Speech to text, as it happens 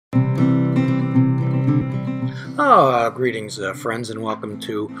Greetings, friends, and welcome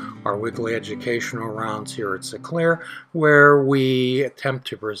to our weekly educational rounds here at Sinclair, where we attempt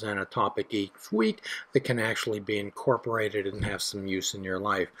to present a topic each week that can actually be incorporated and have some use in your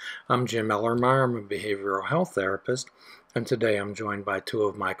life. I'm Jim Ellermeyer. I'm a behavioral health therapist, and today I'm joined by two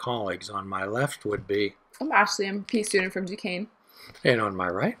of my colleagues. On my left would be... I'm Ashley. I'm a PA student from Duquesne. And on my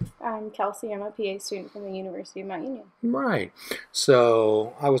right? I'm Kelsey. I'm a PA student from the University of Mount Union. Right.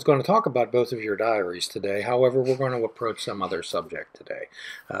 So I was going to talk about both of your diaries today. However, we're going to approach some other subject today.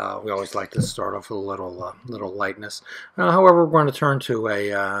 We always like to start off with a little lightness. However, we're going to turn to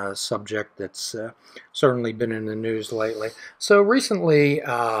a subject that's certainly been in the news lately. So recently,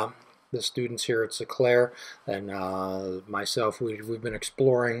 the students here at Sinclair and myself, we've been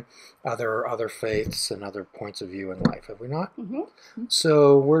exploring other faiths and other points of view in life, have we not? Mm-hmm.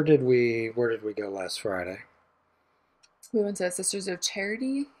 So where did we go last Friday? We went to Sisters of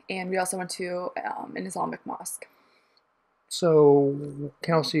Charity, and we also went to an Islamic mosque. So,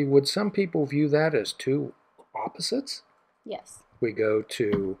 Kelsey, would some people view that as two opposites? Yes. We go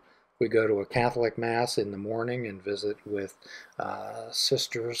to a Catholic Mass in the morning and visit with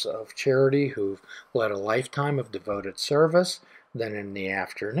Sisters of Charity who've led a lifetime of devoted service. Then in the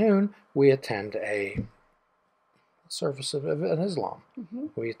afternoon, we attend a service of an Islam. Mm-hmm.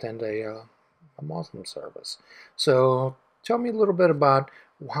 We attend a Muslim service. So tell me a little bit about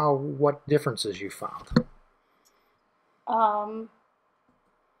what differences you found. Can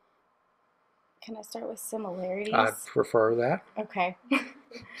I start with similarities? I'd prefer that. Okay.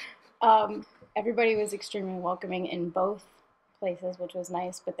 Everybody was extremely welcoming in both places, which was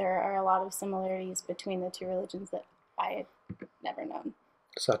nice, but there are a lot of similarities between the two religions that I had never known.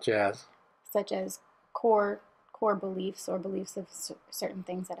 Such as core beliefs or beliefs of certain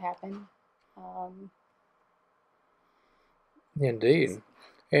things that happen. Indeed.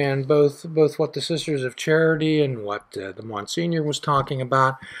 And both what the Sisters of Charity and what the Monsignor was talking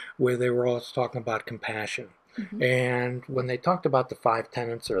about, where they were also talking about compassion. Mm-hmm. And when they talked about the 5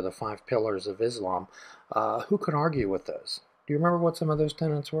 tenets or the 5 pillars of Islam, who could argue with those? Do you remember what some of those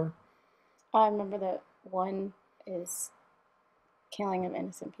tenets were? I remember that one is killing of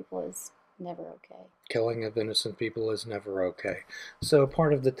innocent people is never okay. Killing of innocent people is never okay. So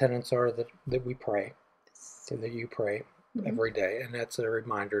part of the tenets are that we pray, so that you pray. Mm-hmm. Every day, and that's a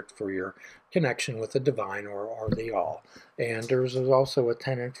reminder for your connection with the divine or the all. And there's also a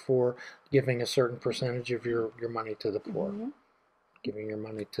tenet for giving a certain percentage of your money to the poor. Mm-hmm. Giving your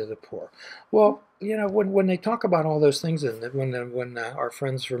money to the poor. Well, you know, when they talk about all those things, and when our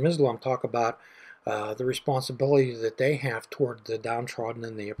friends from Islam talk about the responsibility that they have toward the downtrodden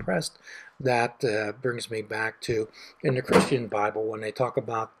and the oppressed, that brings me back to in the Christian Bible when they talk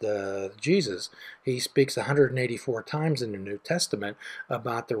about Jesus. He speaks 184 times in the New Testament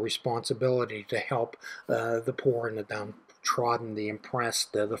about the responsibility to help the poor and the downtrodden, the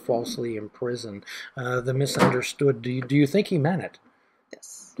oppressed, the falsely imprisoned, the misunderstood. Do you think he meant it?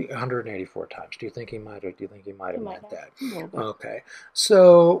 Yes. 184 times. Do you think he might, or do you think he might have meant that? Okay.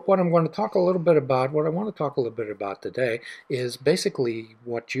 So what I want to talk a little bit about today is basically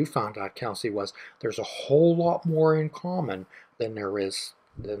what you found out, Kelsey, was there's a whole lot more in common than there is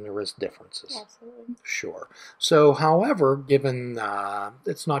differences. Absolutely. Sure. So, however, given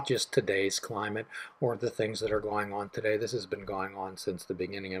it's not just today's climate or the things that are going on today, this has been going on since the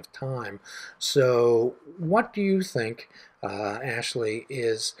beginning of time. So, what do you think, Ashley,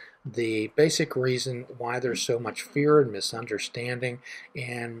 is the basic reason why there's so much fear and misunderstanding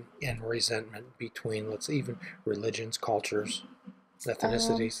and resentment between, let's say, even religions, cultures,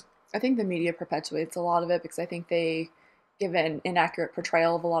 ethnicities? I think the media perpetuates a lot of it because I think they give an inaccurate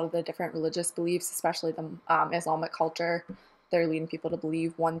portrayal of a lot of the different religious beliefs, especially the Islamic culture. They're leading people to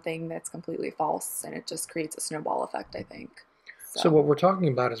believe one thing that's completely false, and it just creates a snowball effect, I think. So what we're talking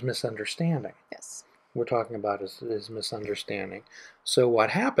about is misunderstanding. Yes. We're talking about is misunderstanding. So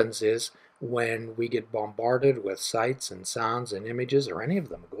what happens is when we get bombarded with sights and sounds and images, are any of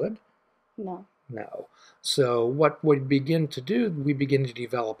them good? No. No. So what we begin to do, we begin to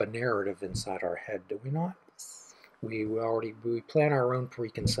develop a narrative inside our head, do we not? We plan our own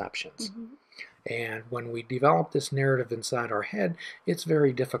preconceptions. Mm-hmm. And when we develop this narrative inside our head, it's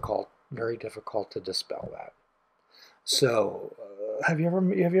very difficult to dispel that. So, have you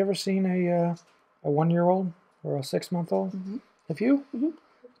ever seen a 1-year-old or a 6-month-old? Mm-hmm. Have you? Mm-hmm.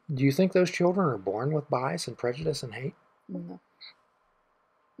 Do you think those children are born with bias and prejudice and hate? No.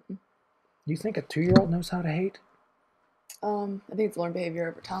 Do you think a 2-year-old knows how to hate? I think it's learned behavior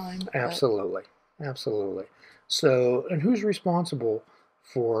over time. Absolutely. Absolutely. So, and who's responsible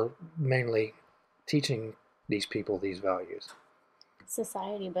for mainly teaching these people these values?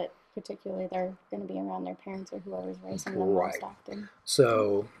 society, but particularly they're going to be around their parents or whoever's raising them Right. most often.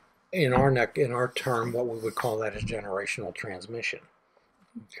 So in our term, what we would call that is generational transmission.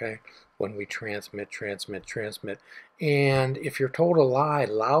 Okay, when we transmit, and if you're told a lie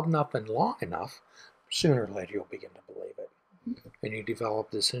loud enough and long enough, sooner or later you'll begin to believe it. And you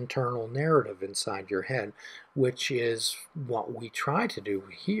develop this internal narrative inside your head, which is what we try to do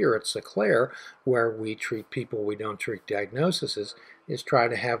here at Sinclair, where we treat people, we don't treat diagnoses, is try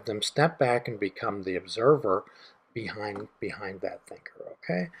to have them step back and become the observer behind that thinker.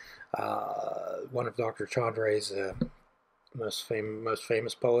 Okay, one of Dr. Chaudhry's most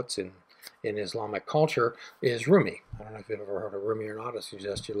famous poets in Islamic culture is Rumi. I don't know if you've ever heard of Rumi or not. I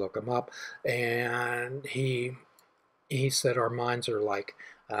suggest you look him up. And he said our minds are like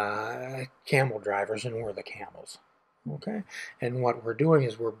camel drivers, and we're the camels. Okay, and what we're doing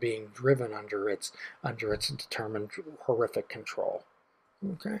is we're being driven under its determined horrific control.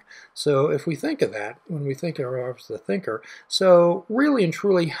 Okay, so if we think of that, when we think of ourselves as the thinker, so really and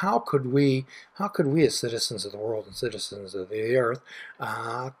truly, how could we as citizens of the world and citizens of the earth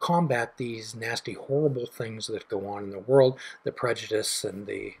combat these nasty, horrible things that go on in the world, the prejudice and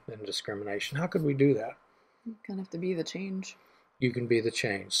the discrimination? How could we do that? You kind of have to be the change. You can be the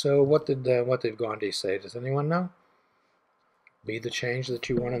change. So what did Gandhi say? Does anyone know? Be the change that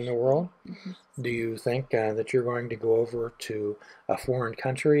you want in the world. Do you think that you're going to go over to a foreign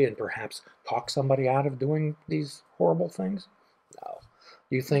country and perhaps talk somebody out of doing these horrible things? No.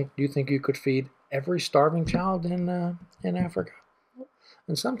 Do you think you could feed every starving child in Africa?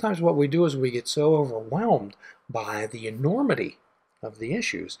 And sometimes what we do is we get so overwhelmed by the enormity of the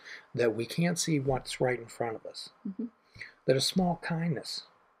issues that we can't see what's right in front of us. That a small kindness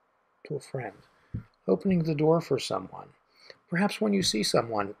to a friend, opening the door for someone, perhaps when you see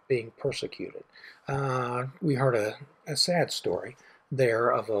someone being persecuted. We heard a sad story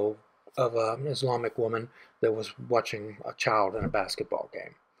there of an Islamic woman that was watching a child in a basketball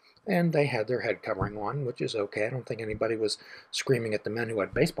game. And they had their head covering on, which is okay. I don't think anybody was screaming at the men who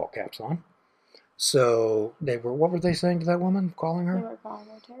had baseball caps on. So what were they saying to that woman, calling her? They were calling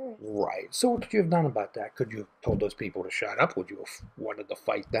her terrorists. Right. So what could you have done about that? Could you have told those people to shut up? Would you have wanted to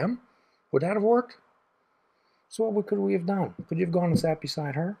fight them? Would that have worked? So what could we have done? Could you have gone and sat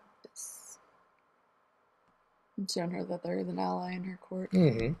beside her? Yes. And shown her that there is an ally in her court.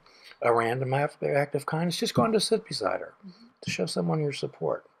 A random act of kindness. Just gone to sit beside her to show someone your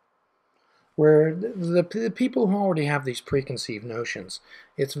support. Where the people who already have these preconceived notions,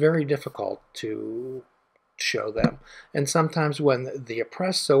 it's very difficult to show them. And sometimes when the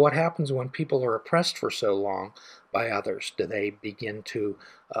oppressed, so what happens when people are oppressed for so long by others? Do they begin to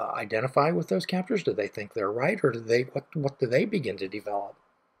identify with those captors? Do they think they're right? Or what do they begin to develop?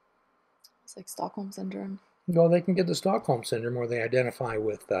 It's like Stockholm Syndrome. Well, they can get the Stockholm Syndrome where they identify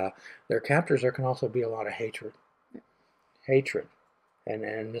with their captors. There can also be a lot of hatred. Hatred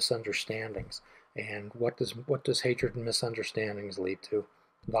and misunderstandings. And what does hatred and misunderstandings lead to?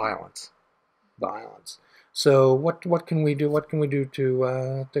 Violence. So what can we do? What can we do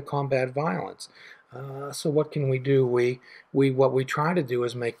to combat violence? So what can we do? What we try to do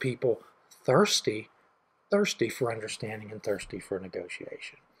is make people thirsty for understanding and thirsty for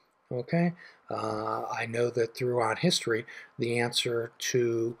negotiation. Okay, I know that throughout history, the answer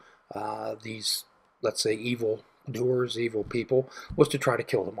to these, let's say, evil doers, evil people, was to try to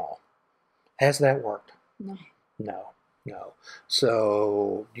kill them all. Has that worked? No.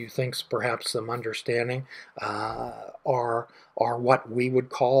 So do you think perhaps some understanding are what we would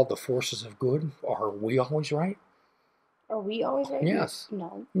call the forces of good? Are we always right? Are we always right? Yes.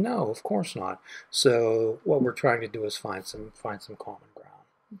 No. No, of course not. So what we're trying to do is find some common ground.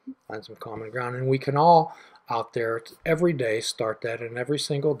 Find some common ground, and we can all out there every day start that, and every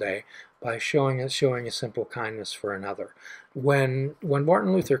single day by showing a simple kindness for another. When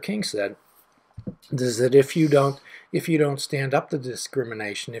Martin Luther King said, is that if you don't stand up to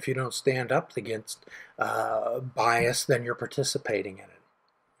discrimination, if you don't stand up against bias, then you're participating in it.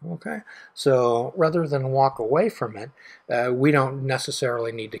 Okay, so rather than walk away from it, we don't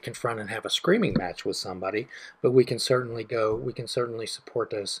necessarily need to confront and have a screaming match with somebody, but we can certainly support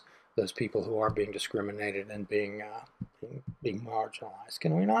those people who are being discriminated and being marginalized.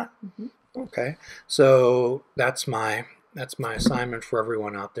 Can we not? Okay, so that's my assignment for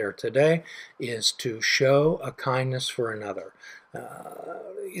everyone out there today, is to show a kindness for another.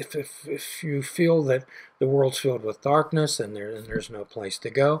 If you feel that the world's filled with darkness and there's no place to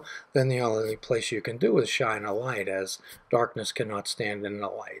go, then the only place you can do is shine a light, as darkness cannot stand in the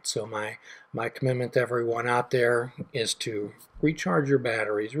light. So my commitment to everyone out there is to recharge your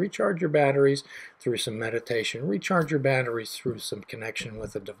batteries through some meditation, recharge your batteries through some connection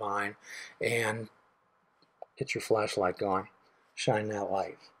with the divine, and get your flashlight going. Shine that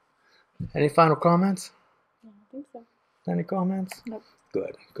light. Any final comments? I think so. Any comments? Nope.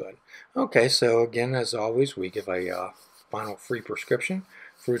 Good, good. Okay, so again, as always, we give a final free prescription: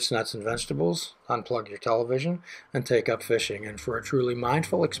 fruits, nuts, and vegetables. Unplug your television and take up fishing. And for a truly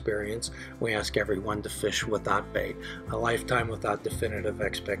mindful experience, we ask everyone to fish without bait, a lifetime without definitive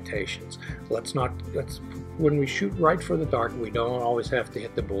expectations. When we shoot right for the dark, we don't always have to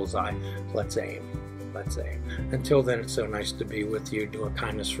hit the bullseye. Let's aim. Let's aim. Until then, it's so nice to be with you. Do a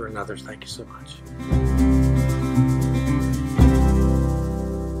kindness for another. Thank you so much.